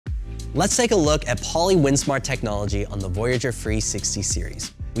Let's take a look at Poly Windsmart technology on the Voyager 360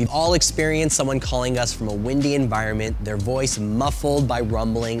 series. We've all experienced someone calling us from a windy environment, their voice muffled by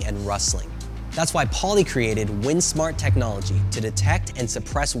rumbling and rustling. That's why Poly created Windsmart technology to detect and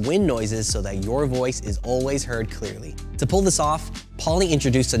suppress wind noises so that your voice is always heard clearly. To pull this off, Poly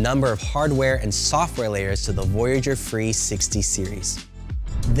introduced a number of hardware and software layers to the Voyager 360 series.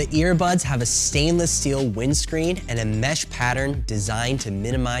 The earbuds have a stainless steel windscreen and a mesh pattern designed to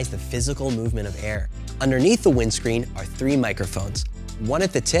minimize the physical movement of air. Underneath the windscreen are 3 microphones, 1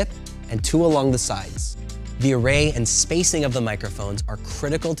 at the tip and 2 along the sides. The array and spacing of the microphones are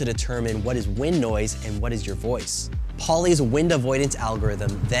critical to determine what is wind noise and what is your voice. Poly's wind avoidance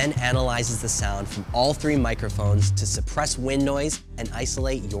algorithm then analyzes the sound from all 3 microphones to suppress wind noise and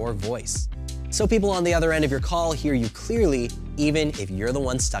isolate your voice, so people on the other end of your call hear you clearly, even if you're the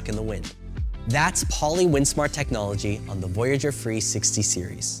one stuck in the wind. That's Poly Windsmart technology on the Voyager 360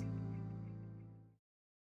 series.